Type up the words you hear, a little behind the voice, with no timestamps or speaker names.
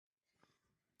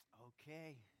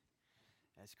Okay,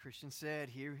 as Christian said,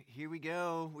 here we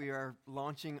go. We are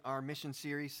launching our mission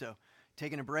series, so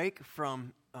taking a break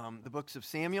from the books of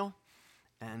Samuel,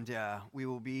 and we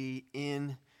will be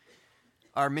in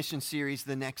our mission series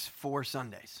the next 4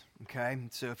 Sundays, okay?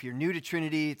 So if you're new to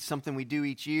Trinity, it's something we do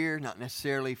each year, not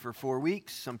necessarily for 4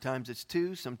 weeks. Sometimes it's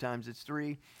 2, sometimes it's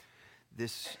 3.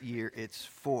 This year it's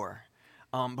 4.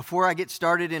 Before I get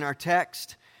started in our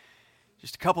text,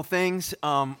 just a couple things.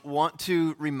 Want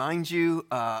to remind you,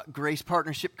 Grace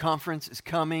Partnership Conference is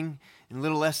coming in a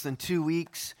little less than 2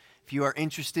 weeks. If you are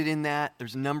interested in that,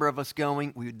 there's a number of us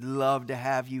going. We would love to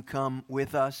have you come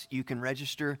with us. You can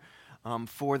register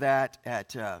for that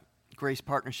at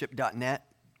gracepartnership.net,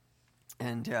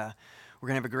 and we're going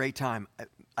to have a great time.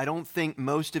 I don't think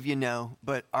most of you know,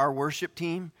 but our worship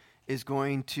team is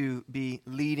going to be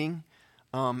leading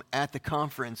at the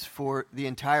conference for the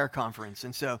entire conference,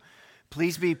 and so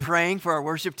please be praying for our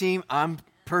worship team. I'm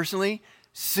personally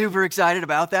super excited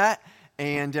about that,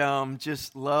 and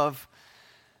just love,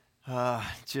 love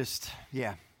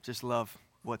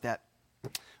what that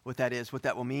is, what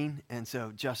that will mean. And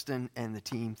so Justin and the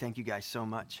team, thank you guys so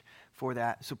much for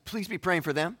that. So please be praying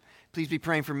for them. Please be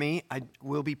praying for me. I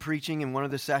will be preaching in one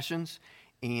of the sessions,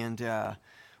 and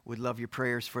would love your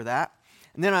prayers for that.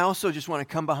 And then I also just want to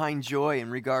come behind Joy in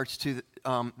regards to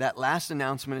that last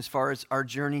announcement as far as our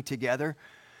Journey Together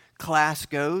class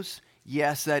goes.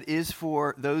 Yes, that is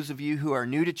for those of you who are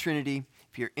new to Trinity.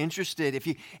 If you're interested,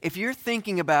 if you're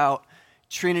thinking about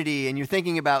Trinity and you're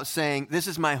thinking about saying, this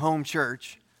is my home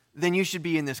church, then you should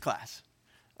be in this class.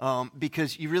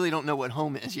 Because you really don't know what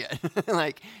home is yet.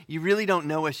 You really don't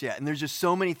know us yet. And there's just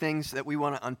so many things that we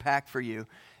want to unpack for you.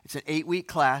 It's an 8-week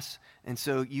class, and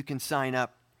so you can sign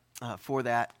up for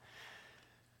that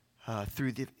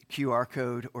through the QR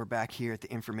code or back here at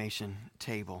the information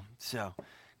table. So,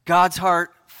 God's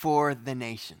heart for the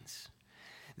nations.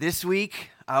 This week,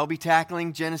 I'll be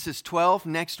tackling Genesis 12.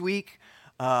 Next week,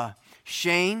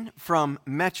 Shane from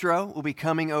Metro will be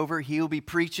coming over. He'll be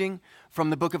preaching from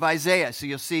the book of Isaiah. So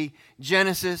you'll see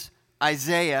Genesis,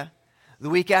 Isaiah. The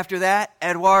week after that,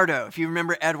 Eduardo. If you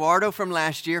remember Eduardo from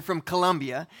last year from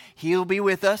Columbia, he'll be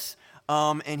with us.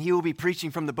 And he will be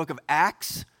preaching from the book of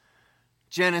Acts,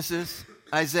 Genesis,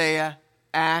 Isaiah,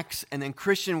 Acts, and then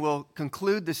Christian will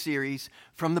conclude the series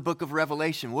from the book of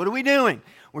Revelation. What are we doing?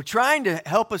 We're trying to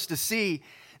help us to see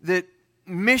that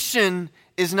mission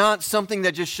is not something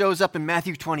that just shows up in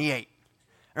Matthew 28,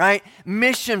 right?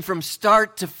 Mission from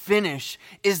start to finish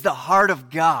is the heart of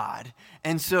God.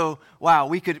 And so, wow,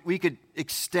 we could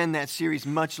extend that series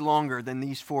much longer than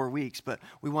these 4 weeks, but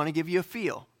we want to give you a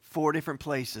feel, 4 different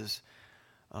places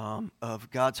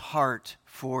of God's heart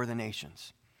for the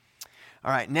nations.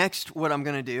 All right, next what I'm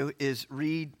going to do is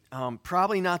read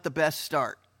probably not the best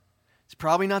start. It's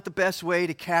probably not the best way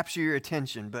to capture your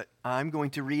attention, but I'm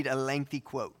going to read a lengthy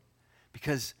quote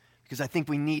because I think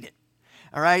we need it.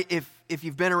 All right, if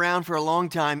you've been around for a long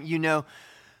time, you know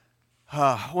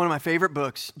one of my favorite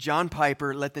books, John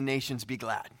Piper, Let the Nations Be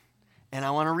Glad. And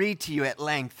I want to read to you at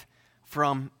length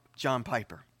from John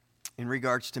Piper in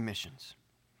regards to missions.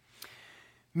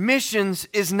 Missions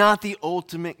is not the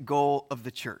ultimate goal of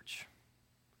the church.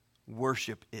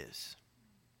 Worship is.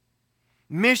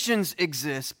 Missions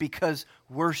exist because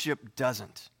worship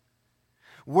doesn't.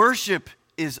 Worship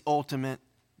is ultimate,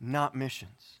 not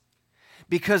missions.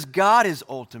 Because God is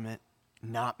ultimate,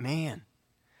 not man.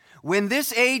 When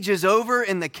this age is over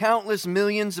and the countless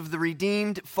millions of the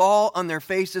redeemed fall on their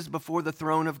faces before the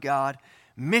throne of God,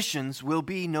 missions will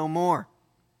be no more.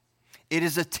 It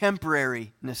is a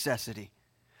temporary necessity.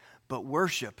 But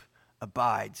worship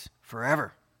abides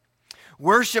forever.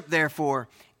 Worship, therefore,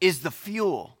 is the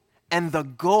fuel and the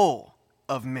goal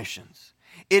of missions.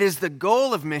 It is the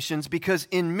goal of missions because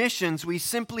in missions we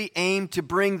simply aim to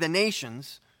bring the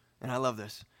nations, and I love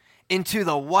this, into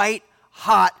the white,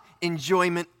 hot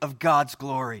enjoyment of God's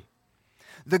glory.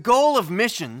 The goal of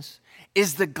missions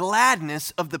is the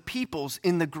gladness of the peoples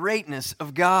in the greatness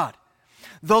of God.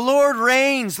 The Lord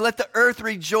reigns, let the earth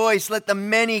rejoice, let the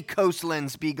many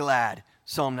coastlands be glad.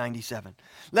 Psalm 97.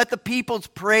 Let the peoples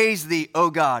praise thee, O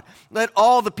God. Let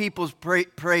all the peoples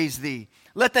praise thee.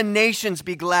 Let the nations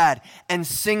be glad and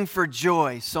sing for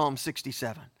joy. Psalm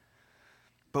 67.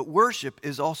 But worship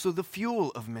is also the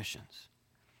fuel of missions.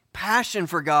 Passion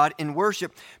for God in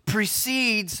worship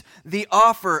precedes the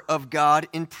offer of God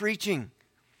in preaching.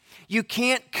 You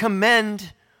can't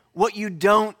commend what you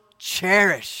don't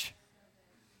cherish.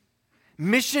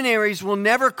 Missionaries will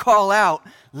never call out,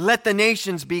 let the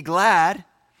nations be glad,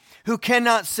 who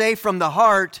cannot say from the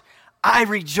heart, I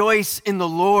rejoice in the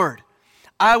Lord.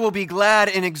 I will be glad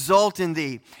and exult in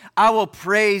thee. I will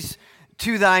praise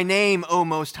to thy name, O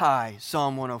Most High,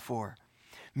 Psalm 104.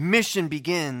 Mission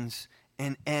begins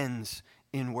and ends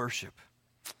in worship.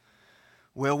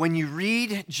 Well, when you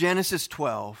read Genesis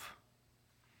 12,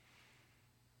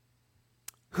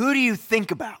 who do you think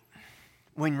about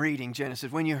when reading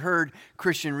Genesis? When you heard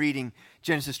Christian reading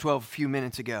Genesis 12 a few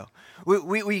minutes ago?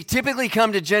 We typically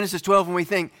come to Genesis 12 and we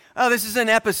think, oh, this is an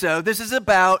episode. This is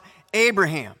about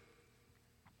Abraham.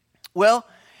 Well,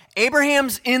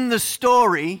 Abraham's in the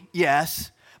story,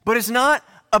 yes, but it's not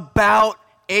about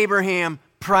Abraham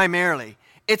primarily.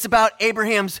 It's about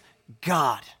Abraham's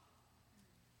God.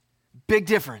 Big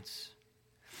difference.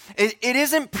 It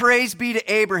isn't praise be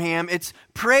to Abraham, it's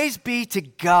praise be to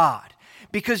God.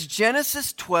 Because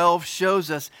Genesis 12 shows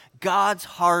us God's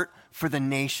heart for the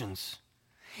nations.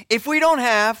 If we don't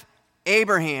have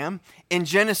Abraham in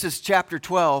Genesis chapter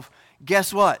 12,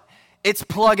 guess what? It's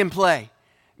plug and play.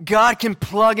 God can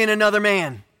plug in another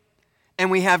man,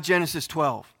 and we have Genesis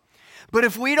 12. But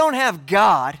if we don't have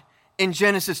God in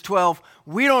Genesis 12,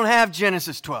 we don't have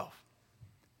Genesis 12.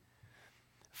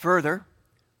 Further,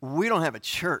 we don't have a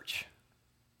church.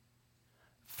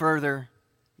 Further,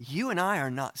 you and I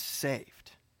are not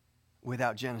saved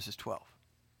without Genesis 12.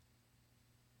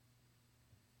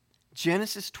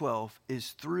 Genesis 12 is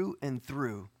through and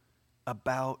through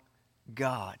about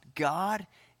God. God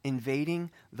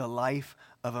invading the life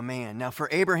of a man. Now, for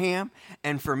Abraham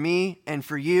and for me and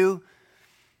for you,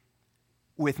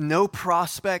 with no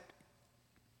prospect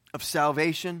of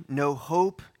salvation, no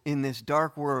hope in this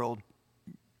dark world,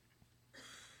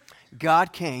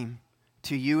 God came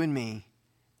to you and me,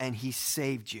 and he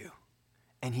saved you,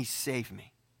 and he saved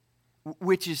me.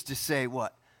 Which is to say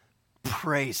what?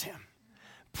 Praise him.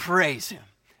 Praise him,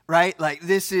 right? Like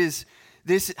this,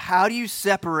 how do you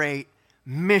separate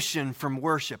mission from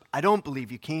worship? I don't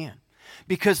believe you can.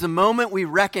 Because the moment we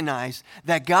recognize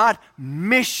that God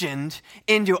missioned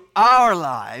into our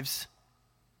lives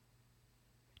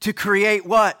to create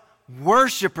what?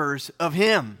 Worshipers of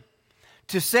him.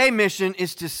 To say mission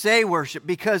is to say worship,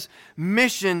 because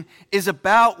mission is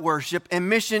about worship, and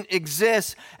mission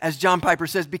exists, as John Piper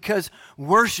says, because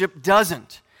worship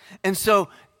doesn't. And so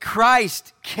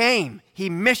Christ came, he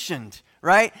missioned,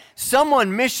 right?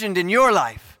 Someone missioned in your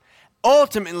life.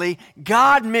 Ultimately,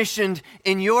 God missioned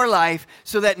in your life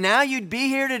so that now you'd be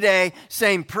here today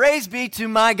saying, praise be to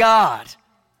my God,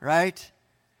 right?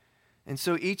 And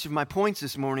so each of my points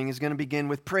this morning is going to begin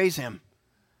with praise him.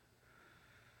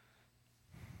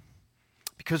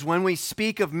 Because when we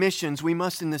speak of missions, we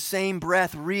must in the same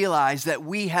breath realize that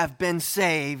we have been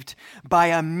saved by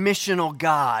a missional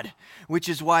God, which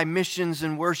is why missions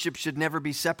and worship should never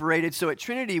be separated. So at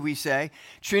Trinity we say,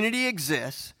 Trinity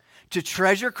exists to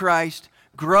treasure Christ,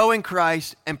 grow in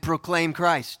Christ, and proclaim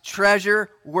Christ. Treasure,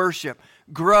 worship,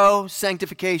 grow,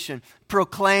 sanctification,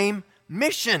 proclaim,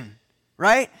 mission,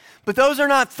 right? But those are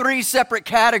not three separate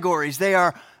categories. They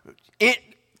are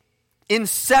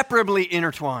inseparably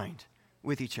intertwined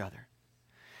with each other.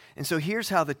 And so here's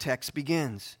how the text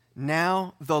begins.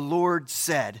 Now the Lord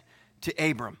said to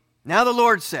Abram. Now the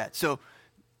Lord said. So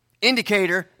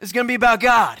indicator is going to be about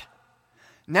God.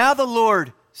 Now the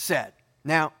Lord said.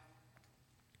 Now,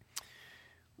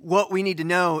 what we need to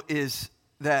know is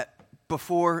that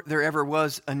before there ever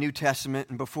was a New Testament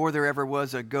and before there ever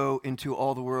was a go into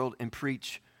all the world and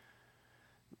preach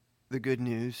the good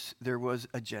news, there was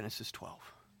a Genesis 12.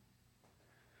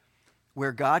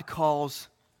 Where God calls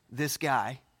this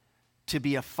guy to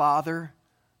be a father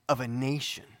of a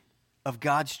nation, of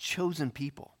God's chosen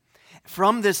people.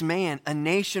 From this man, a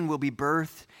nation will be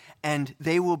birthed, and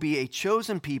they will be a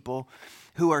chosen people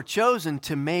who are chosen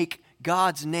to make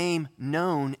God's name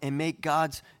known and make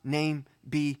God's name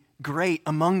be great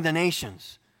among the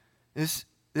nations. This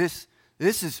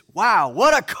is, wow,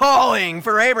 what a calling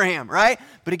for Abraham, right?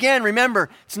 But again, remember,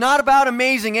 it's not about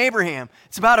amazing Abraham.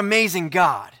 It's about amazing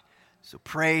God. So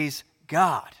praise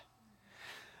God.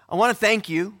 I want to thank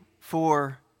you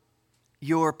for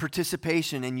your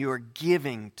participation and your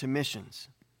giving to missions.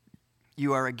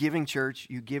 You are a giving church.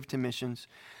 You give to missions.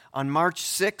 On March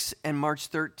 6th and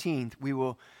March 13th, we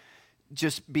will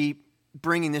just be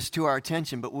bringing this to our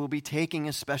attention, but we'll be taking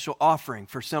a special offering.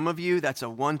 For some of you, that's a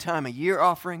one-time-a-year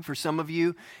offering. For some of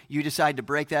you, you decide to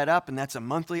break that up, and that's a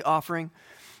monthly offering.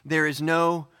 There is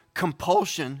no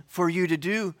compulsion for you to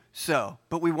do so,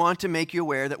 but we want to make you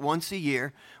aware that once a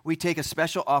year we take a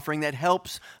special offering that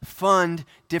helps fund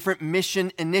different mission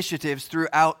initiatives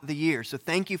throughout the year. So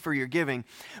thank you for your giving.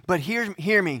 But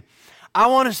hear me. I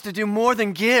want us to do more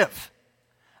than give.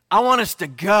 I want us to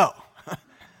go.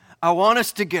 I want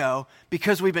us to go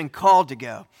because we've been called to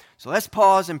go. So let's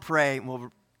pause and pray, and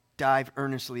we'll dive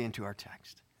earnestly into our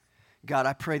text. God,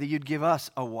 I pray that you'd give us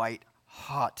a white,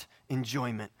 hot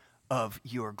enjoyment of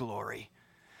your glory.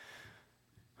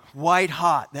 White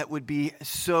hot, that would be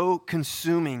so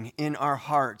consuming in our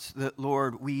hearts that,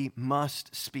 Lord, we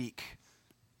must speak.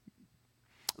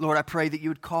 Lord, I pray that you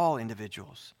would call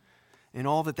individuals and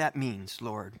all that that means,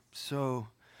 Lord. So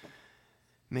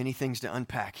many things to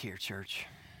unpack here, church.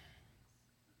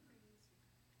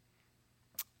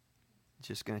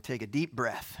 Just going to take a deep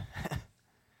breath.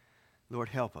 Lord,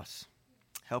 help us.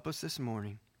 Help us this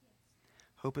morning.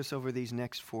 Help us over these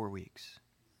next 4 weeks.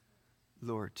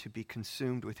 Lord, to be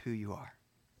consumed with who you are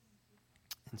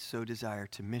and so desire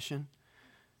to mission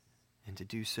and to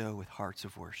do so with hearts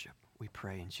of worship. We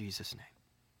pray in Jesus'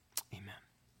 name. Amen.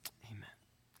 Amen.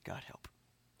 God help.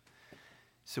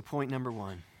 So point number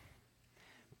 1.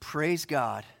 Praise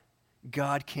God.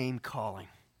 God came calling.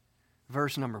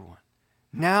 Verse number 1.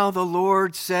 Now the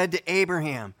Lord said to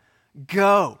Abraham,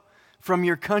 go from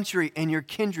your country and your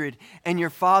kindred and your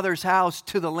father's house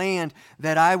to the land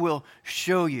that I will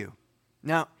show you.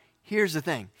 Now, here's the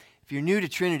thing. If you're new to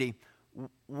Trinity,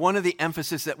 one of the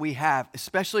emphasis that we have,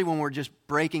 especially when we're just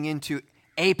breaking into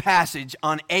a passage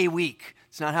on a week,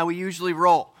 it's not how we usually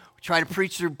roll. We try to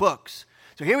preach through books.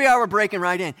 So here we are, we're breaking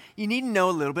right in. You need to know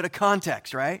a little bit of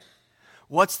context, right?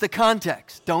 What's the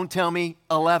context? Don't tell me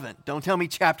 11. Don't tell me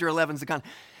chapter 11 is the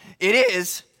context. It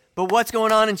is, but what's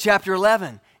going on in chapter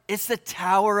 11? It's the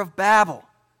Tower of Babel.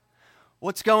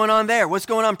 What's going on there? What's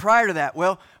going on prior to that?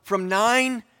 Well, from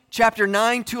chapter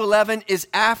 9 to 11 is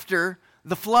after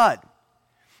the flood.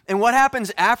 And what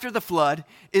happens after the flood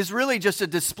is really just a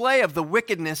display of the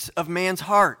wickedness of man's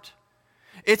heart.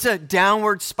 It's a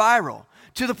downward spiral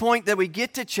to the point that we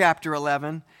get to chapter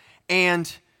 11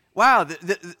 and wow,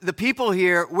 the people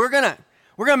here, we're gonna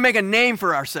make a name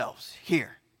for ourselves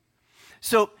here.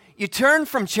 So you turn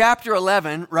from chapter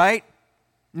 11, right?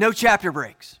 No chapter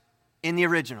breaks in the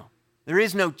original. There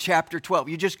is no chapter 12.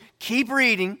 You just keep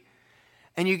reading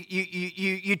and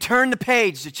you turn the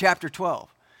page to chapter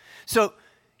 12. So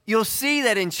you'll see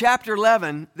that in chapter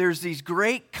 11, there's these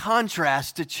great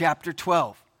contrasts to chapter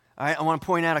 12. All right, I want to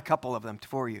point out a couple of them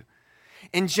for you.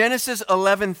 In Genesis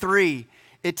 11:3,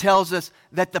 it tells us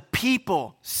that the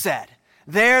people said.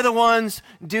 They're the ones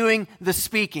doing the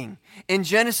speaking. In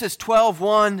Genesis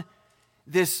 12:1,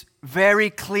 this very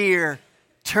clear,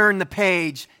 turn the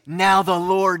page, now the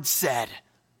Lord said.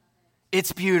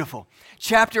 It's beautiful.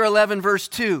 Chapter 11, verse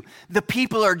 2, the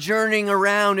people are journeying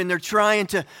around and they're trying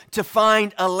to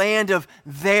find a land of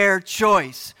their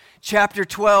choice. Chapter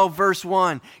 12, verse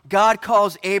 1, God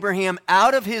calls Abraham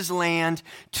out of his land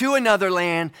to another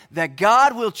land that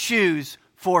God will choose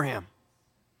for him.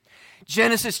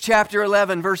 Genesis chapter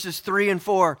 11, verses 3 and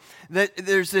 4,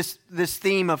 there's this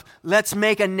theme of let's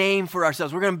make a name for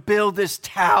ourselves. We're going to build this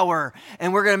tower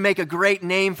and we're going to make a great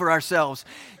name for ourselves.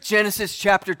 Genesis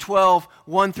chapter 12,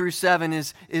 1 through 7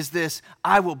 is this,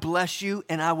 I will bless you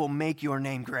and I will make your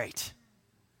name great.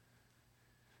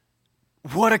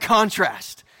 What a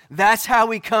contrast. That's how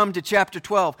we come to chapter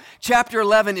 12. Chapter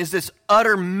 11 is this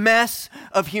utter mess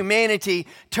of humanity.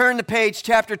 Turn the page,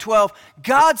 chapter 12.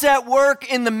 God's at work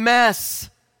in the mess.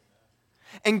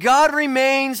 And God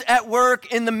remains at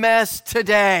work in the mess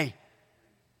today.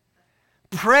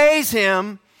 Praise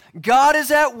Him. God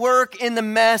is at work in the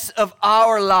mess of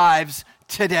our lives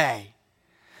today.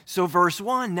 So verse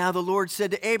 1, now the Lord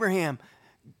said to Abraham,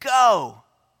 go.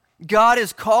 God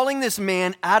is calling this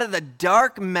man out of the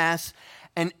dark mess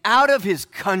and out of his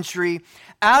country,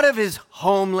 out of his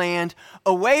homeland,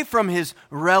 away from his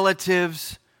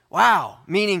relatives. Wow,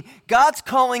 meaning God's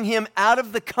calling him out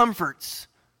of the comforts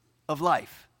of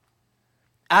life,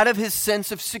 out of his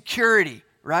sense of security,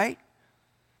 right?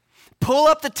 Pull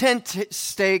up the tent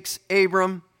stakes,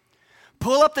 Abram.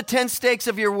 Pull up the tent stakes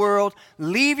of your world.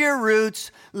 Leave your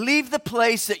roots. Leave the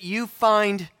place that you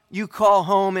find you call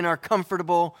home and are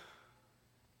comfortable.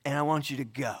 And I want you to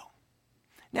go.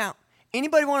 Now,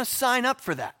 anybody want to sign up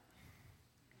for that?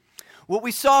 What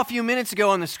we saw a few minutes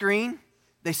ago on the screen,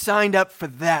 they signed up for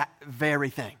that very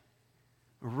thing.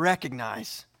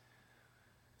 Recognize.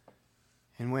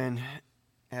 And when,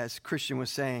 as Christian was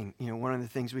saying, one of the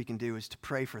things we can do is to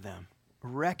pray for them.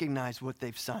 Recognize what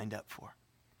they've signed up for.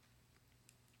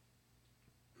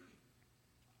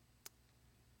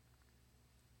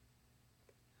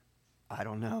 I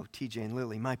don't know. TJ and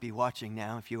Lily might be watching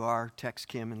now. If you are, text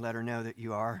Kim and let her know that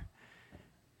you are.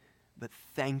 But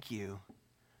thank you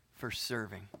for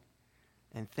serving.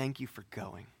 And thank you for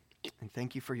going. And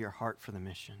thank you for your heart for the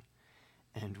mission.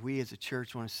 And we as a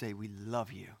church want to say we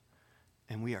love you.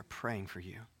 And we are praying for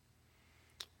you.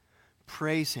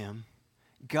 Praise Him.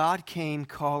 God came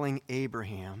calling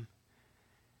Abraham.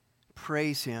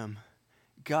 Praise Him.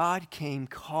 God came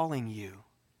calling you.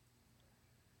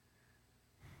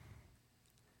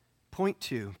 Point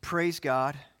 2, praise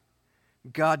God.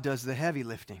 God does the heavy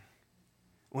lifting.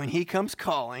 When he comes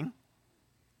calling,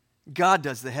 God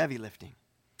does the heavy lifting.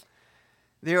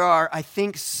 There are, I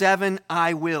think, 7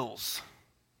 I wills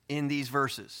in these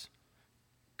verses,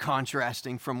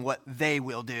 contrasting from what they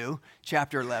will do,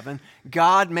 chapter 11.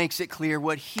 God makes it clear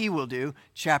what he will do,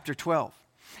 chapter 12.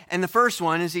 And the first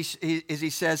one is he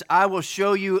says, I will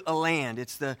show you a land.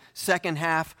 It's the second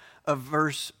half of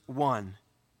verse 1.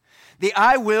 The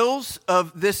I wills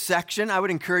of this section, I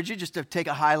would encourage you just to take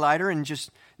a highlighter and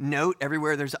just note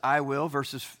everywhere there's I will,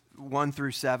 verses 1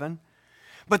 through 7.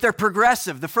 But they're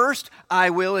progressive. The first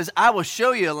I will is I will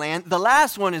show you a land. The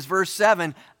last one is verse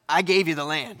 7, I gave you the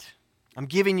land. I'm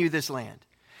giving you this land.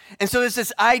 And so it's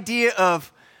this idea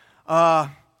of,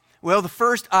 the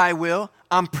first I will,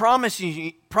 I'm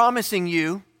promising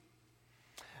you,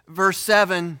 verse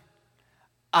 7,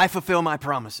 I fulfill my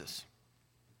promises.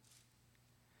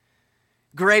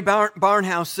 Gray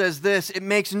Barnhouse says this, it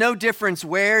makes no difference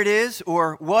where it is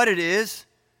or what it is,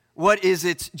 what is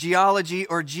its geology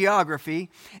or geography.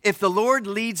 If the Lord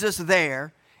leads us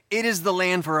there, it is the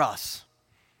land for us.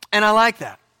 And I like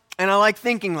that. And I like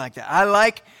thinking like that. I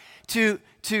like to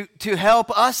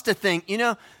help us to think,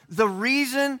 the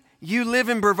reason you live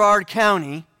in Brevard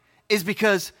County is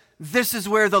because this is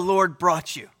where the Lord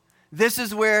brought you. This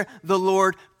is where the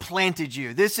Lord planted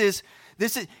you. This is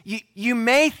you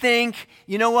may think,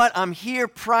 you know what, I'm here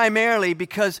primarily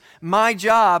because my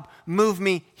job moved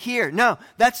me here. No,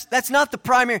 that's not the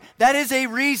primary. That is a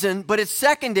reason, but it's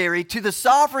secondary to the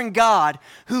sovereign God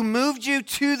who moved you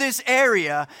to this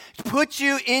area, put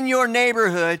you in your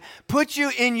neighborhood, put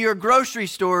you in your grocery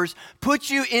stores,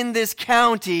 put you in this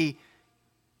county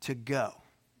to go.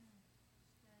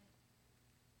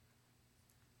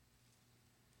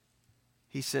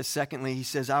 He says, secondly,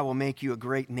 I will make you a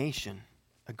great nation.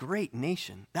 A great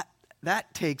nation.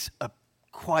 That takes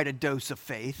quite a dose of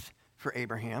faith for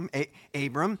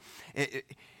Abram.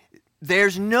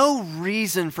 There's no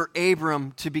reason for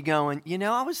Abram to be going,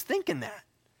 I was thinking that.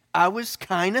 I was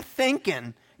kind of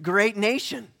thinking great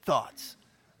nation thoughts.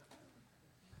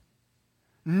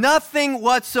 Nothing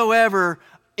whatsoever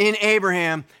in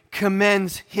Abraham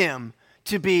commends him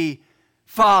to be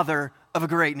father of a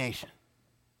great nation.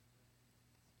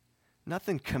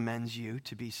 Nothing commends you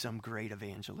to be some great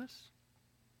evangelist.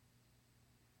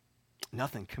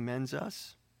 Nothing commends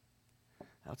us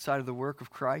outside of the work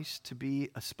of Christ to be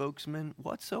a spokesman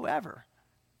whatsoever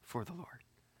for the Lord.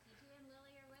 Gigi and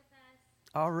Lily are with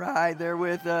us. All right, they're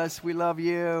with us. We love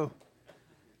you.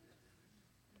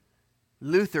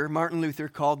 Martin Luther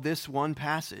called this one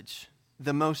passage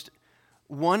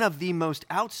one of the most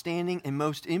outstanding and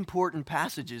most important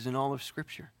passages in all of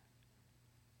Scripture.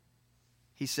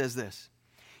 He says this,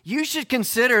 you should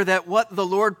consider that what the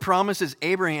Lord promises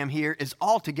Abraham here is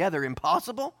altogether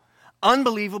impossible,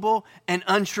 unbelievable, and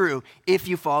untrue if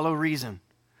you follow reason,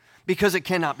 because it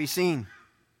cannot be seen.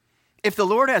 If the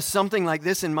Lord has something like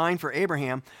this in mind for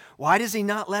Abraham, why does he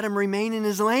not let him remain in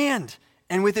his land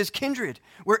and with his kindred,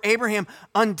 where Abraham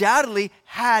undoubtedly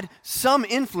had some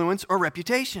influence or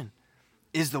reputation?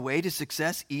 Is the way to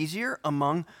success easier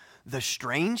among the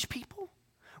strange people,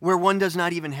 where one does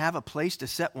not even have a place to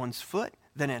set one's foot,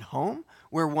 than at home,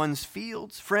 where one's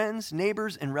fields, friends,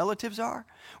 neighbors, and relatives are,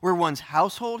 where one's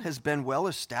household has been well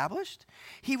established?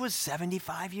 He was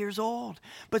 75 years old,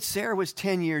 but Sarah was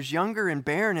 10 years younger and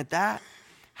barren at that.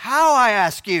 How, I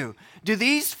ask you, do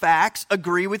these facts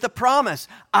agree with the promise,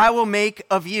 I will make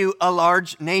of you a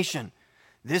large nation?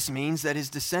 This means that his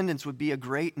descendants would be a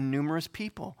great and numerous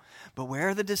people. But where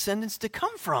are the descendants to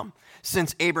come from,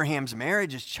 since Abraham's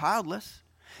marriage is childless?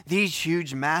 These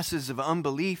huge masses of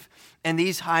unbelief and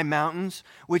these high mountains,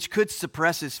 which could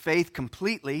suppress his faith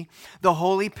completely, the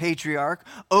holy patriarch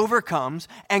overcomes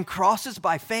and crosses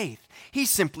by faith. He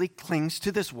simply clings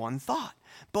to this one thought.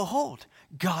 Behold,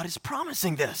 God is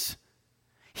promising this.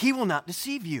 He will not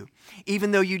deceive you,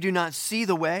 even though you do not see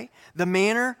the way, the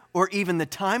manner, or even the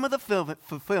time of the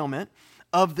fulfillment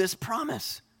of this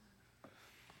promise.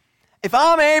 If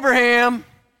I'm Abraham,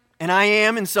 and I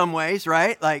am in some ways,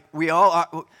 right? Like we all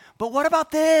are. But what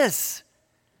about this?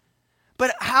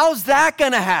 But how's that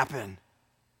going to happen?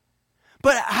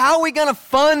 But how are we going to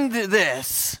fund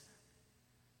this?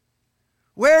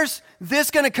 Where's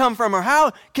this going to come from? Or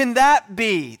how can that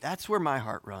be? That's where my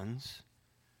heart runs.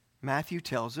 Matthew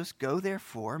tells us, go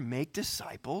therefore, make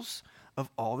disciples of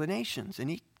all the nations. And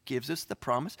he gives us the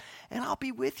promise, and I'll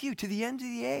be with you to the end of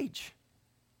the age.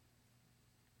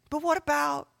 But what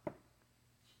about?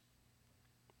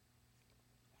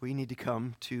 We need to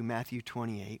come to Matthew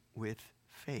 28 with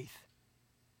faith.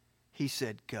 He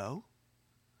said, go.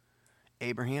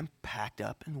 Abraham packed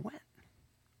up and went.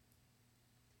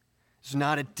 It's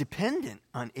not dependent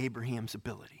on Abraham's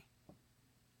ability.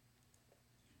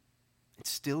 It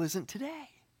still isn't today.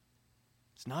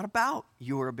 It's not about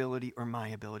your ability or my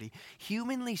ability.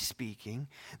 Humanly speaking,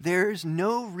 there's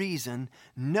no reason,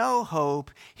 no hope.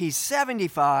 He's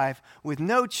 75 with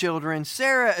no children.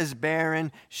 Sarah is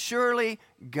barren. Surely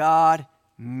God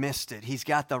missed it. He's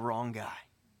got the wrong guy.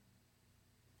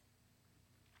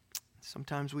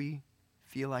 Sometimes we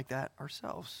feel like that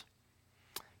ourselves.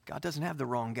 God doesn't have the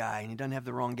wrong guy, and he doesn't have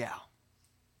the wrong gal.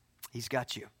 He's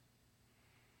got you.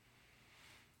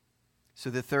 So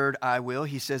the third I will,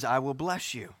 he says, I will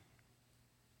bless you.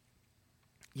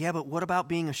 Yeah, but what about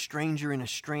being a stranger in a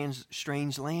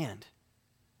strange land?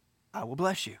 I will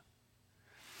bless you.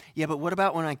 Yeah, but what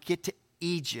about when I get to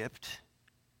Egypt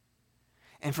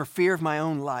and for fear of my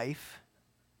own life,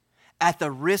 at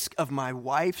the risk of my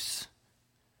wife's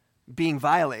being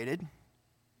violated,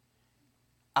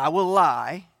 I will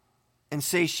lie and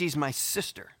say she's my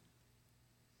sister.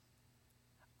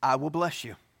 I will bless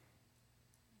you.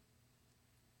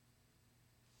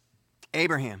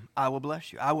 Abraham, I will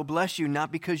bless you. I will bless you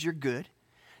not because you're good,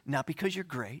 not because you're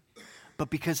great, but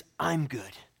because I'm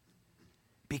good.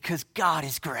 Because God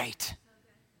is great.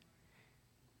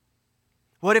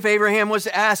 What if Abraham was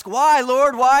to ask, why,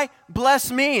 Lord, why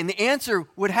bless me? And the answer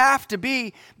would have to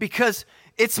be, because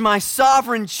it's my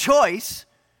sovereign choice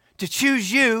to choose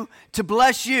you, to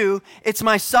bless you. It's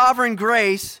my sovereign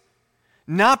grace,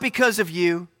 not because of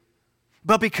you,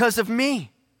 but because of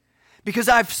me. Because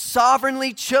I've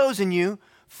sovereignly chosen you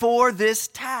for this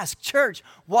task. Church,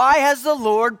 why has the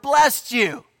Lord blessed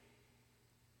you?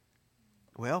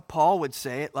 Well, Paul would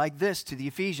say it like this to the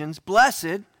Ephesians,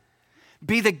 blessed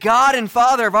be the God and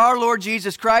Father of our Lord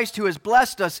Jesus Christ, who has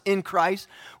blessed us in Christ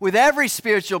with every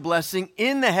spiritual blessing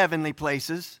in the heavenly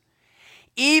places,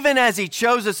 even as he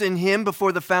chose us in him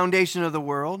before the foundation of the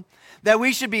world, that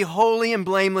we should be holy and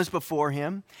blameless before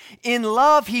him. In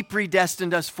love he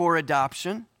predestined us for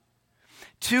adoption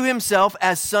to himself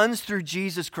as sons through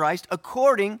Jesus Christ,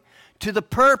 according to the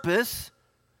purpose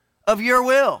of your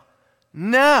will.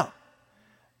 No,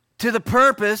 to the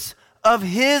purpose of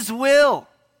his will.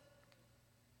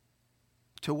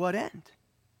 To what end?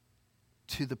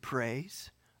 To the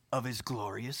praise of his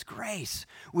glorious grace,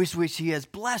 with which he has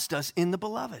blessed us in the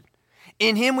beloved.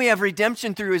 In him we have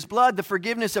redemption through his blood, the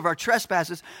forgiveness of our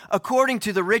trespasses, according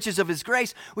to the riches of his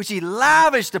grace, which he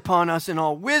lavished upon us in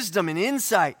all wisdom and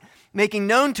insight, making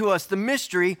known to us the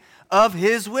mystery of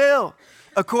his will,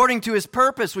 according to his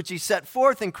purpose, which he set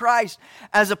forth in Christ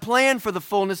as a plan for the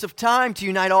fullness of time, to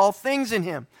unite all things in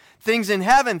him, things in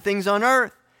heaven, things on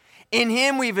earth. In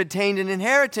him we've attained an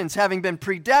inheritance, having been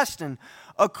predestined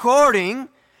according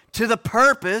to the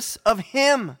purpose of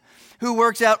him who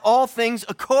works out all things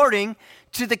according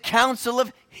to the counsel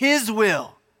of his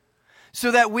will,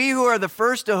 so that we who are the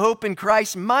first to hope in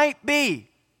Christ might be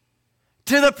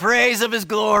to the praise of his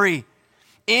glory.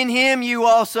 In him you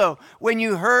also, when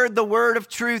you heard the word of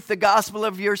truth, the gospel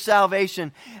of your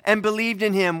salvation, and believed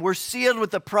in him, were sealed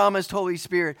with the promised Holy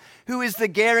Spirit, who is the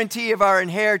guarantee of our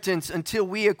inheritance until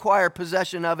we acquire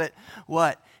possession of it.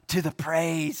 What? To the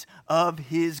praise of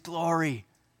his glory.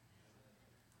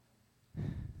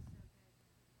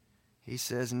 He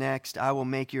says next, I will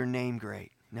make your name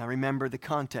great. Now remember, the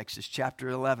context is chapter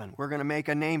 11. We're going to make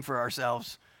a name for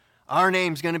ourselves. Our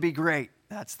name's going to be great.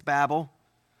 That's the Babel.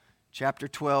 Chapter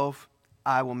 12,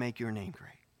 I will make your name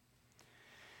great.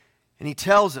 And he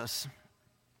tells us,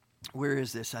 where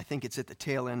is this? I think it's at the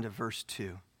tail end of verse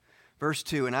 2. Verse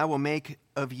 2, and I will make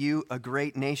of you a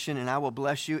great nation, and I will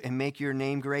bless you and make your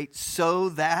name great, so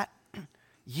that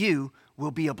you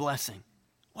will be a blessing.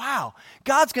 Wow.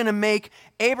 God's going to make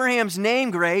Abraham's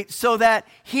name great so that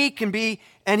he can be,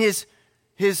 and his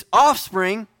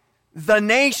offspring, the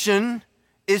nation,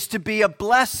 is to be a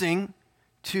blessing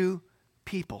to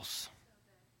peoples.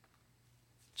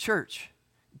 Church,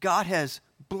 God has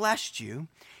blessed you.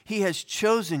 He has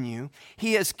chosen you.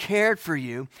 He has cared for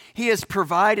you. He has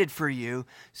provided for you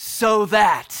so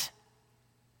that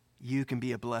you can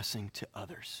be a blessing to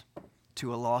others,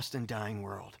 to a lost and dying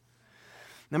world.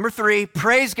 Number 3,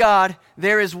 praise God,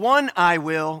 there is one I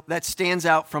will that stands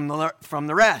out from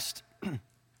the rest.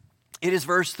 It is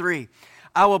verse 3.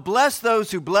 I will bless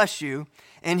those who bless you,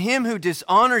 and him who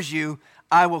dishonors you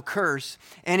I will curse,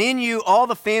 and in you all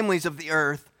the families of the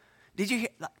earth. Did you hear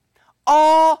that?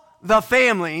 All the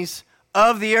families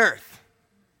of the earth.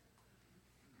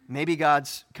 Maybe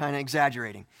God's kind of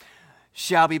exaggerating.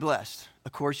 Shall be blessed.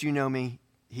 Of course, you know me.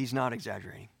 He's not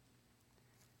exaggerating.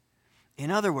 In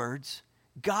other words,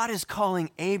 God is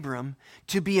calling Abram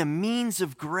to be a means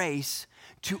of grace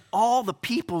to all the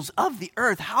peoples of the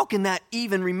earth. How can that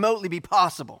even remotely be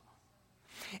possible?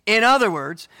 In other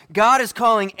words, God is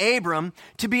calling Abram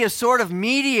to be a sort of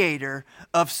mediator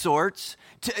of sorts,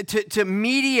 to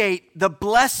mediate the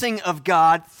blessing of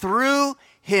God through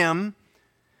him,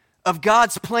 of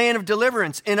God's plan of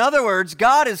deliverance. In other words,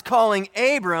 God is calling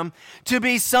Abram to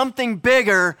be something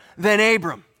bigger than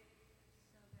Abram.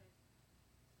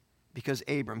 Because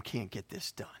Abram can't get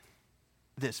this done.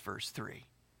 This verse 3.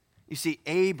 You see,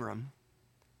 Abram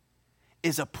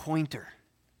is a pointer.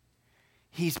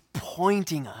 He's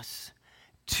pointing us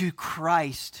to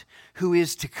Christ who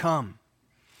is to come.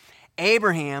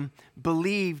 Abraham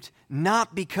believed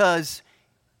not because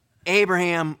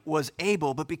Abraham was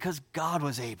able, but because God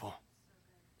was able.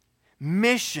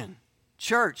 Mission,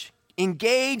 church,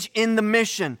 engage in the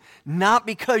mission, not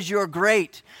because you're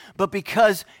great, but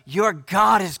because your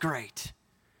God is great.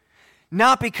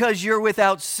 Not because you're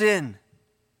without sin.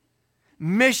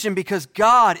 Mission because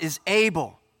God is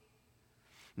able.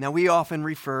 Now, we often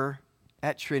refer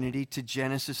at Trinity to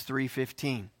Genesis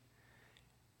 3:15.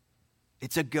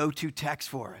 It's a go-to text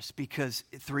for us because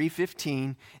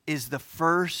 3:15 is the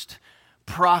first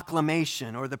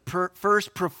proclamation or the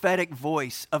first prophetic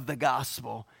voice of the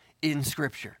gospel in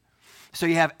Scripture. So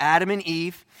you have Adam and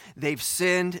Eve. They've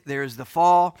sinned. There's the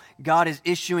fall. God is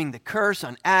issuing the curse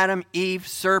on Adam, Eve,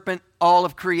 serpent, all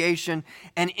of creation.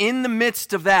 And in the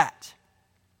midst of that,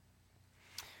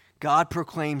 God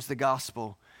proclaims the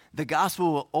gospel. The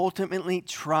gospel will ultimately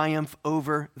triumph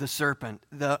over the serpent.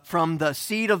 From the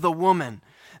seed of the woman,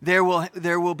 there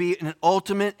will be an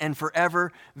ultimate and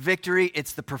forever victory.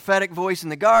 It's the prophetic voice in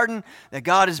the garden that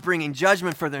God is bringing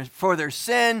judgment for their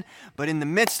sin. But in the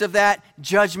midst of that,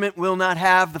 judgment will not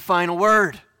have the final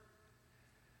word.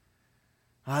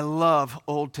 I love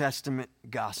Old Testament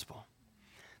gospel.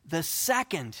 The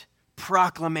second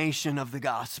proclamation of the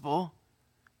gospel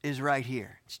is right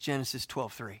here. It's Genesis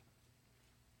 12:3.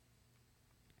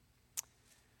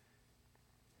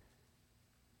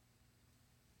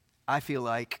 I feel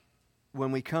like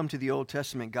when we come to the Old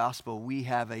Testament gospel, we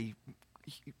have a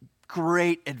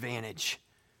great advantage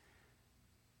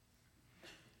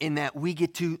in that we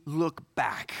get to look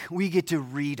back. We get to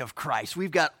read of Christ.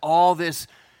 We've got all this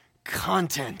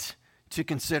content to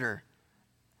consider.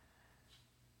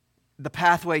 The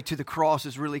pathway to the cross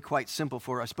is really quite simple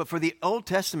for us. But for the Old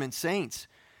Testament saints,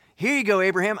 here you go,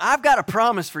 Abraham. I've got a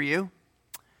promise for you.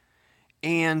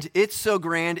 And it's so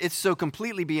grand, it's so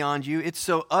completely beyond you, it's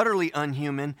so utterly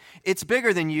unhuman, it's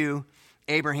bigger than you,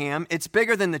 Abraham. It's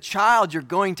bigger than the child you're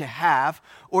going to have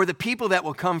or the people that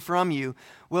will come from you.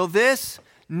 Well,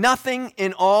 nothing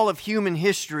in all of human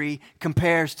history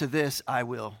compares to this I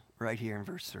will, right here in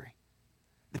verse 3.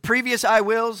 The previous I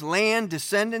wills, land,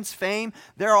 descendants, fame,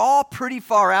 they're all pretty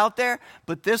far out there,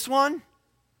 but this one,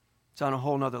 it's on a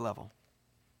whole nother level.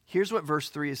 Here's what verse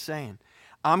 3 is saying.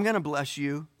 I'm going to bless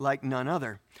you like none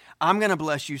other. I'm going to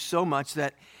bless you so much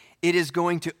that it is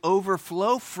going to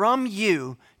overflow from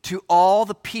you to all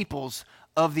the peoples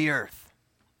of the earth.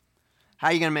 How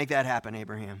are you going to make that happen,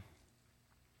 Abraham?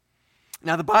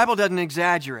 Now, the Bible doesn't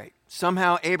exaggerate.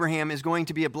 Somehow Abraham is going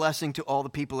to be a blessing to all the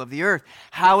people of the earth.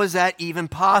 How is that even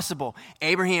possible?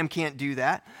 Abraham can't do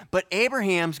that, but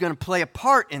Abraham's going to play a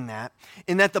part in that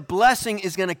the blessing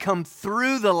is going to come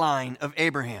through the line of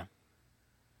Abraham.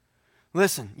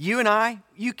 Listen, you and I,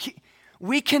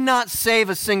 we cannot save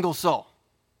a single soul.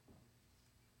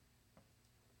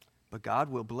 But God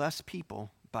will bless people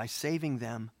by saving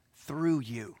them through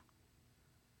you.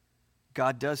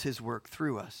 God does his work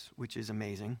through us, which is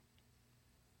amazing.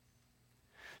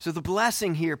 So the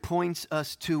blessing here points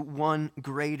us to one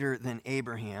greater than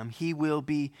Abraham. He will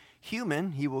be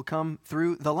human. He will come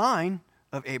through the line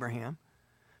of Abraham,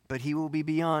 but he will be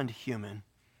beyond human.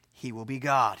 He will be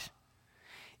God.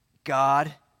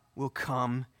 God will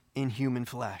come in human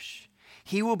flesh.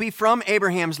 He will be from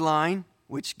Abraham's line,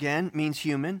 which again means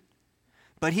human,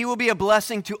 but he will be a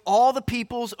blessing to all the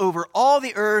peoples over all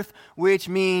the earth, which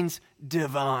means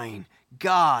divine.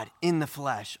 God in the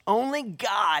flesh. Only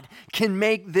God can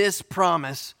make this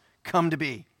promise come to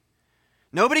be.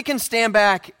 Nobody can stand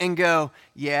back and go,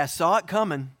 yeah, saw it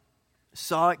coming.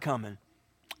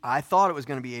 I thought it was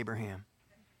going to be Abraham.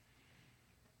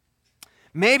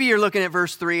 Maybe you're looking at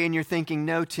verse 3 and you're thinking,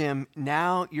 no, Tim,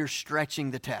 now you're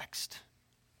stretching the text.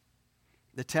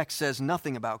 The text says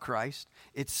nothing about Christ.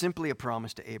 It's simply a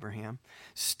promise to Abraham.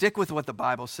 Stick with what the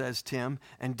Bible says, Tim,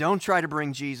 and don't try to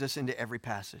bring Jesus into every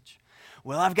passage.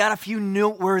 Well, I've got a few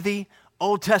noteworthy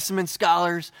Old Testament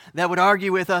scholars that would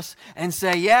argue with us and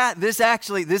say, yeah, this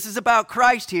is about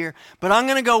Christ here, but I'm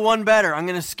going to go one better. I'm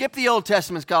going to skip the Old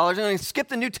Testament scholars, I'm going to skip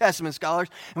the New Testament scholars,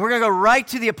 and we're going to go right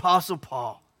to the Apostle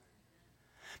Paul.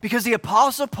 Because the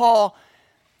Apostle Paul,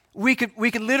 we could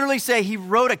literally say he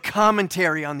wrote a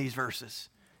commentary on these verses.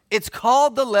 It's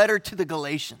called the letter to the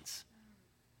Galatians.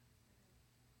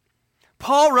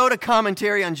 Paul wrote a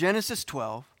commentary on Genesis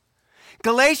 12.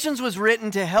 Galatians was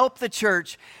written to help the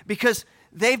church because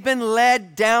they've been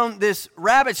led down this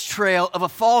rabbit's trail of a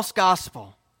false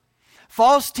gospel.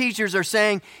 False teachers are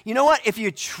saying, you know what, if you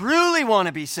truly want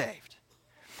to be saved,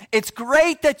 it's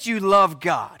great that you love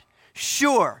God.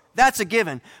 Sure, that's a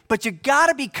given, but you got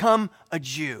to become a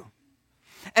Jew.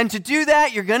 And to do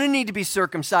that, you're going to need to be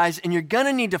circumcised and you're going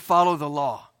to need to follow the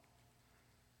law.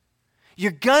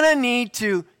 You're going to need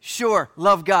to, sure,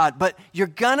 love God, but you're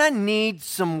going to need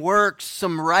some works,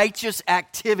 some righteous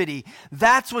activity.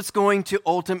 That's what's going to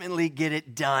ultimately get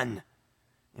it done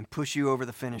and push you over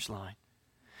the finish line.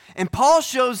 And Paul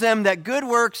shows them that good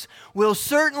works will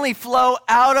certainly flow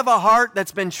out of a heart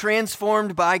that's been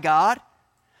transformed by God,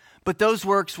 but those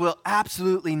works will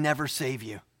absolutely never save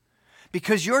you.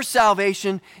 Because your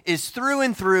salvation is through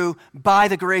and through by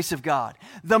the grace of God.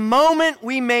 The moment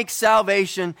we make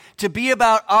salvation to be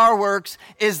about our works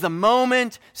is the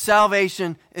moment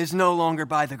salvation is no longer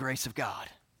by the grace of God.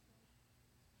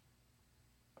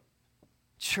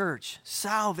 Church,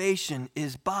 salvation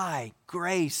is by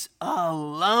grace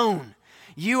alone.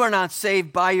 You are not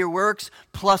saved by your works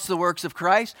plus the works of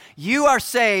Christ. You are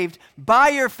saved by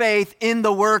your faith in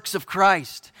the works of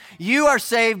Christ. You are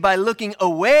saved by looking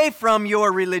away from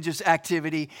your religious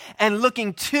activity and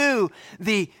looking to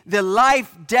the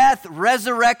life, death,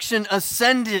 resurrection,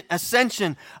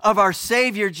 ascension of our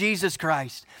Savior Jesus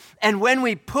Christ. And when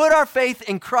we put our faith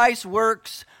in Christ's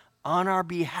works on our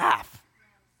behalf,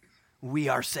 we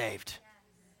are saved.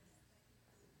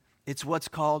 It's what's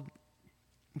called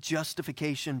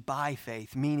justification by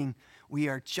faith, meaning we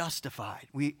are justified,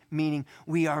 meaning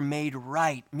we are made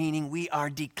right, meaning we are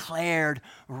declared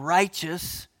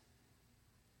righteous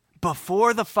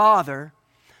before the Father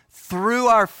through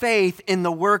our faith in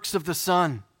the works of the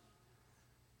Son.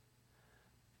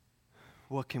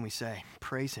 What can we say?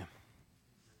 Praise Him.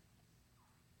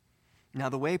 Now,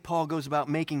 the way Paul goes about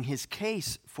making his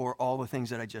case for all the things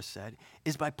that I just said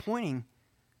is by pointing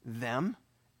them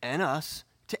and us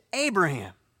to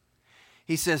Abraham.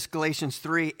 He says, Galatians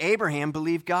 3, Abraham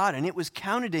believed God, and it was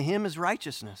counted to him as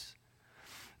righteousness.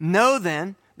 Know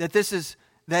then that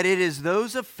it is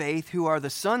those of faith who are the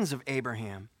sons of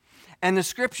Abraham. And the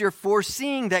Scripture,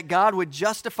 foreseeing that God would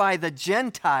justify the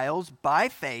Gentiles by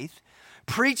faith,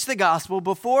 preached the gospel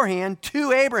beforehand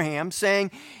to Abraham,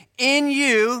 saying, in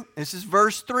you, this is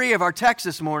verse 3 of our text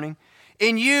this morning,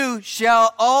 in you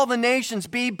shall all the nations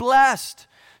be blessed.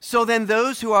 So then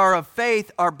those who are of faith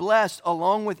are blessed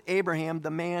along with Abraham, the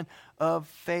man of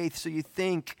faith. So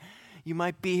you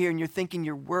might be here and you're thinking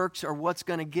your works are what's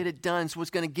going to get it done. It's what's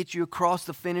going to get you across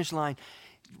the finish line.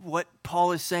 What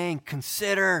Paul is saying,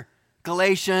 consider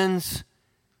Galatians,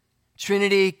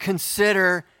 Trinity,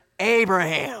 consider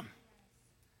Abraham.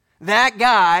 That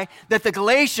guy that the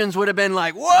Galatians would have been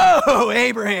like, whoa,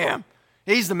 Abraham,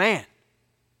 he's the man.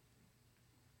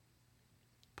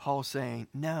 Paul's saying,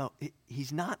 no,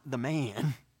 he's not the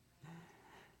man.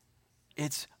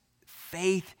 It's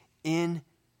faith in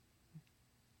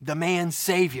the man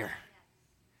Savior,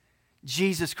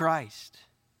 Jesus Christ.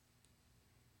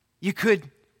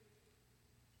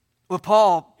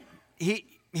 Paul,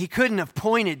 he couldn't have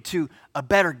pointed to a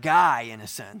better guy in a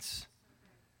sense.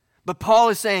 But Paul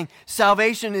is saying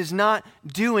salvation is not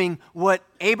doing what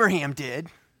Abraham did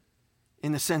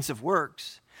in the sense of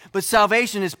works. But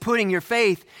salvation is putting your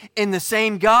faith in the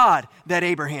same God that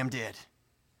Abraham did.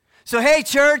 So hey,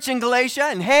 church in Galatia,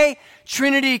 and hey,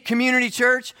 Trinity Community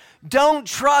Church, don't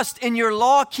trust in your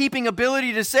law-keeping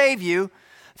ability to save you.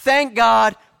 Thank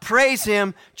God, praise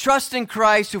Him, trust in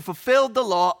Christ who fulfilled the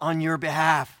law on your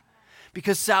behalf.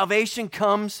 Because salvation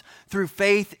comes through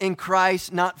faith in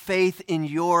Christ, not faith in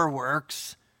your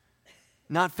works,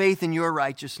 not faith in your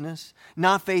righteousness,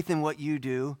 not faith in what you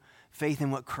do, faith in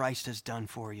what Christ has done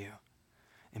for you.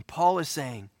 And Paul is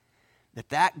saying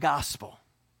that gospel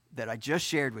that I just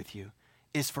shared with you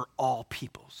is for all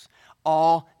peoples,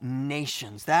 all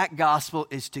nations. That gospel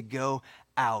is to go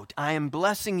out. I am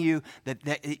blessing you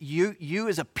that you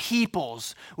as a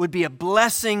peoples would be a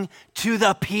blessing to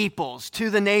the peoples, to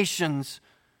the nations.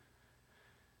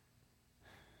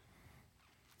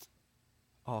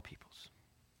 All peoples.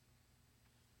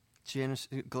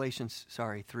 Galatians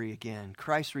 3 again.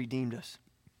 Christ redeemed us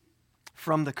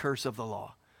from the curse of the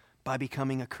law by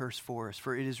becoming a curse for us.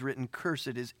 For it is written, cursed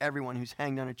is everyone who's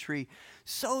hanged on a tree,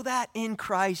 so that in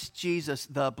Christ Jesus,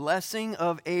 the blessing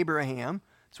of Abraham,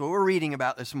 that's what we're reading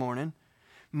about this morning,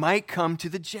 might come to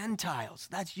the Gentiles.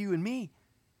 That's you and me.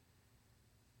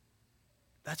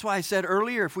 That's why I said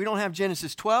earlier, if we don't have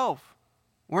Genesis 12,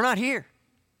 we're not here.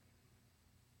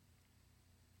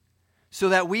 So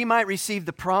that we might receive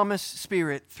the promised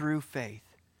Spirit through faith.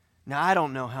 Now, I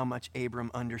don't know how much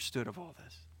Abram understood of all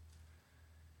this.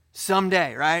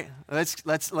 Someday, right?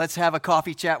 Let's have a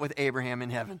coffee chat with Abraham in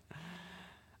heaven.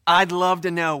 I'd love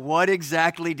to know, what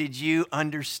exactly did you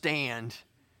understand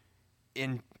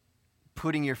in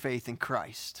putting your faith in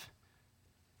Christ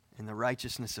and the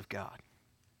righteousness of God?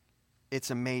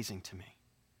 It's amazing to me.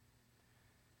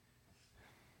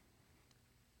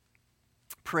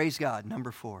 Praise God,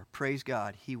 number 4. Praise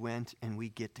God, he went and we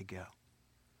get to go.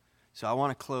 So I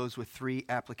want to close with 3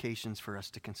 applications for us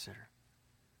to consider.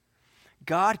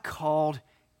 God called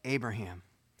Abraham,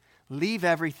 leave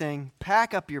everything,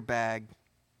 pack up your bag,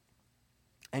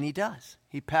 and he does.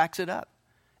 He packs it up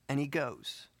and he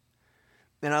goes.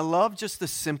 And I love just the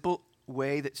simple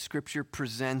way that Scripture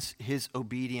presents his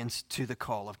obedience to the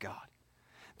call of God.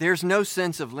 There's no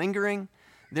sense of lingering,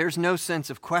 there's no sense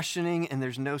of questioning, and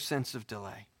there's no sense of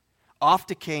delay. Off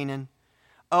to Canaan.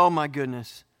 Oh my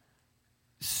goodness.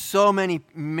 So many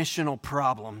missional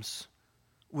problems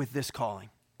with this calling.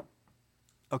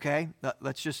 Okay?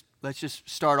 Let's just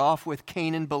start off with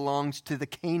Canaan belongs to the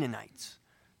Canaanites.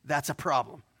 That's a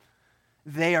problem.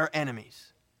 They are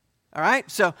enemies. All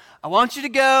right? So I want you to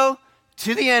go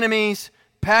to the enemies,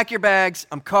 pack your bags,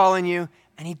 I'm calling you.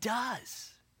 And he does.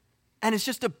 And it's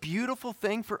just a beautiful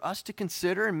thing for us to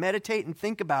consider and meditate and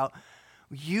think about.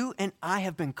 You and I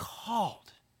have been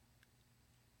called.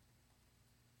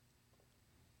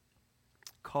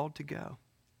 Called to go.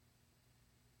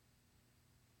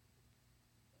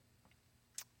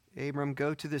 Abram,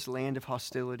 go to this land of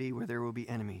hostility where there will be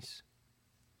enemies.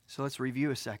 So let's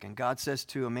review a second. God says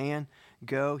to a man,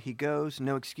 go. He goes,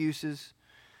 no excuses.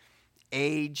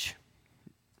 Age,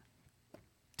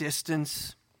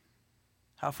 distance,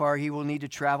 how far he will need to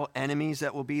travel, enemies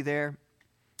that will be there.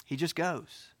 He just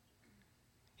goes.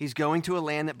 He's going to a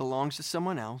land that belongs to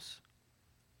someone else,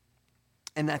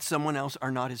 and that someone else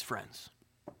are not his friends.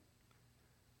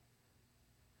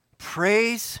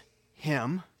 Praise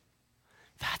him.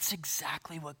 That's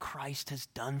exactly what Christ has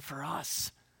done for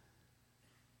us.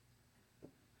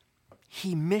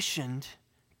 He missioned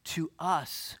to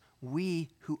us, we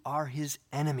who are his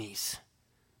enemies.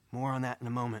 More on that in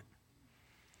a moment.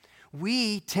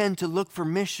 We tend to look for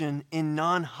mission in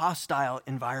non-hostile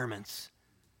environments.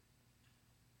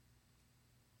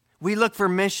 We look for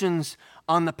missions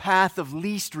on the path of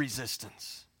least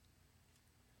resistance.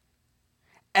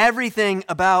 Everything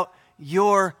about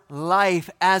your life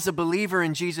as a believer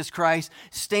in Jesus Christ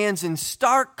stands in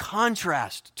stark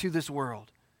contrast to this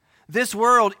world. This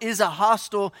world is a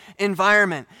hostile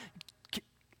environment.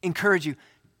 Encourage you,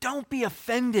 don't be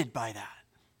offended by that.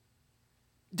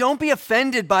 Don't be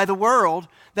offended by the world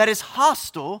that is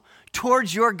hostile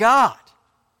towards your God.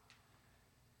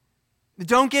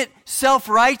 Don't get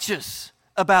self-righteous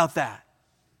about that.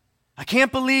 I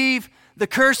can't believe the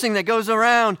cursing that goes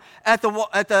around at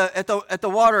the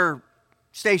water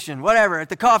station, whatever, at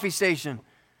the coffee station.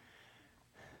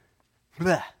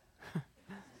 Blech.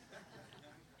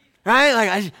 Right?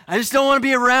 Like I just don't want to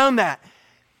be around that.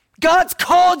 God's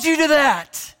called you to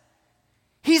that.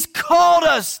 He's called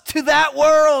us to that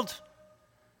world.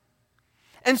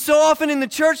 And so often in the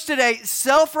church today,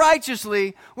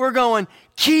 self-righteously, we're going,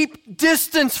 keep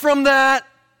distance from that.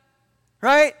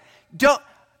 Right?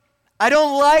 I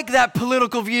don't like that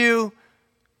political view.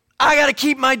 I got to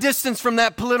keep my distance from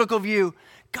that political view.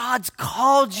 God's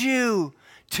called you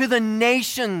to the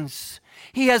nations.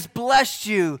 He has blessed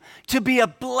you to be a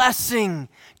blessing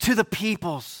to the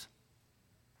peoples.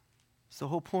 It's the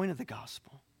whole point of the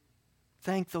gospel.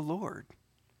 Thank the Lord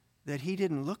that he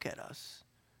didn't look at us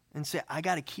and say, I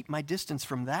got to keep my distance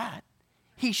from that.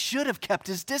 He should have kept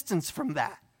his distance from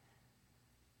that.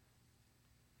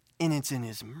 And it's in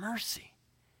his mercy.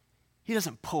 He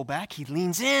doesn't pull back, he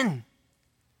leans in.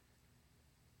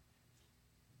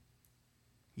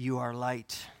 You are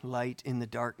light, light in the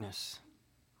darkness.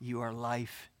 You are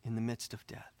life in the midst of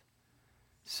death.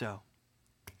 So,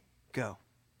 go.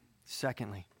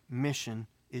 Secondly, mission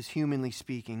is, humanly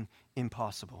speaking,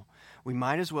 impossible. We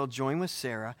might as well join with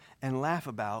Sarah and laugh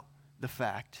about the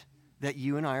fact that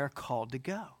you and I are called to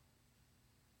go.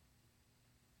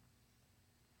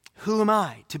 Who am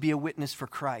I to be a witness for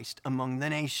Christ among the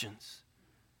nations?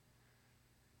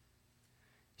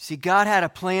 See, God had a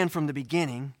plan from the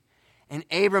beginning, and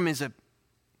Abram is a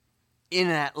in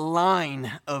that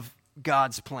line of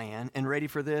God's plan. And ready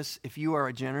for this? If you are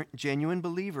a genuine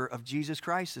believer of Jesus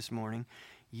Christ this morning,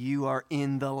 you are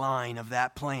in the line of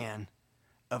that plan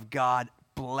of God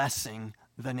blessing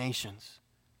the nations.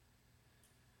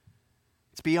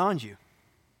 It's beyond you.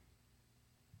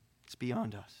 It's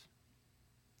beyond us.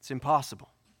 It's impossible.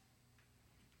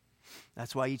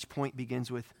 That's why each point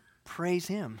begins with praise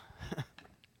Him.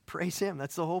 Praise Him.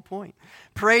 That's the whole point.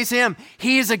 Praise Him.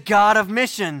 He is a God of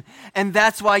mission, and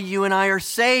that's why you and I are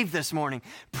saved this morning.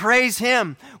 Praise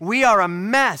Him. We are a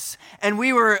mess, and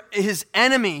we were His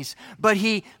enemies, but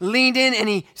He leaned in and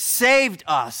He saved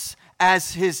us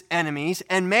as His enemies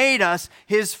and made us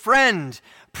His friend.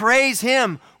 Praise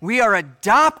Him. We are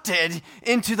adopted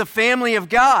into the family of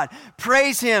God.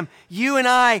 Praise Him. You and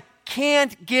I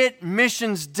can't get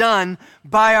missions done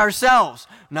by ourselves.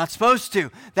 Not supposed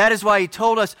to. That is why He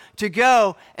told us to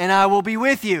go, and I will be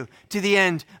with you to the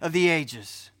end of the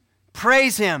ages.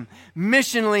 Praise Him.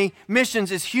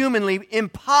 Missions is humanly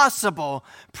impossible.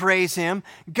 Praise Him.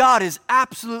 God is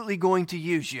absolutely going to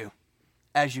use you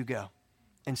as you go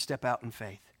and step out in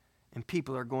faith, and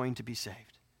people are going to be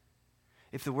saved.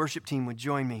 If the worship team would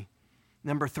join me.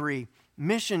 Number 3,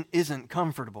 mission isn't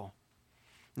comfortable.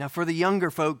 Now, for the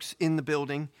younger folks in the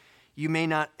building, you may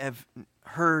not have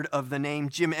heard of the name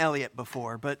Jim Elliot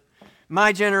before, but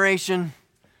my generation,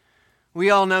 we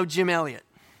all know Jim Elliot.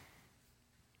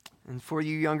 And for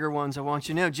you younger ones, I want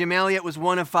you to know, Jim Elliot was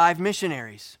one of 5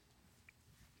 missionaries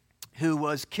who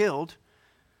was killed.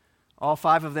 All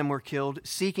 5 of them were killed,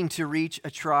 seeking to reach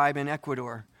a tribe in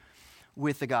Ecuador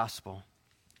with the gospel.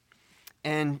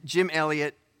 And Jim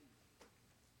Elliot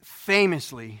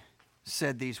famously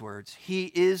said these words: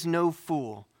 "He is no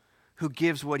fool who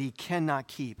gives what he cannot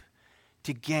keep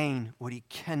to gain what he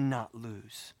cannot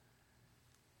lose."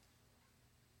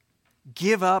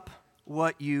 Give up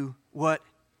what you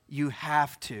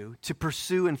have to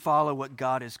pursue and follow what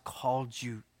God has called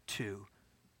you to,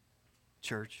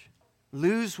 church.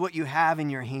 Lose what you have in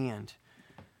your hand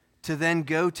to then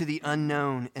go to the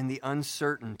unknown and the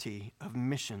uncertainty of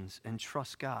missions and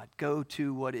trust God. Go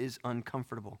to what is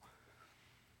uncomfortable.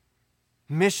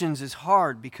 Missions is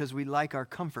hard because we like our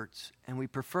comforts and we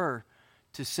prefer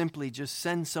to simply just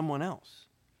send someone else.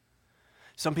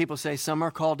 Some people say some are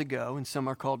called to go and some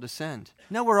are called to send.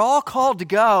 No, we're all called to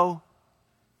go.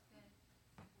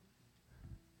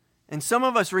 And some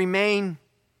of us remain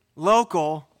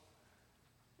local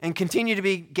and continue to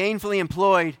be gainfully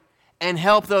employed and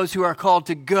help those who are called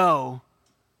to go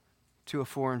to a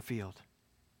foreign field.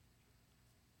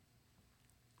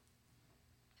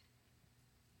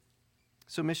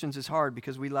 So missions is hard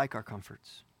because we like our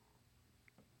comforts.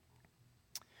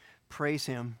 Praise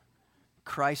Him.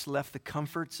 Christ left the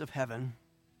comforts of heaven.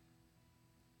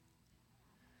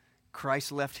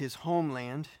 Christ left His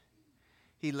homeland.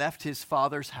 He left His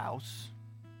Father's house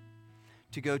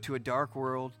to go to a dark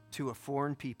world, to a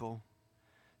foreign people,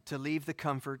 to leave the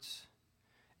comforts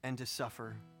and to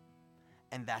suffer.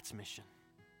 And that's mission.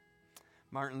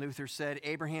 Martin Luther said,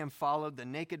 Abraham followed the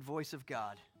naked voice of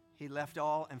God. He left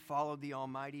all and followed the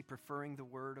Almighty, preferring the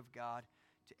word of God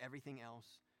to everything else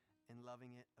and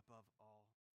loving it above all.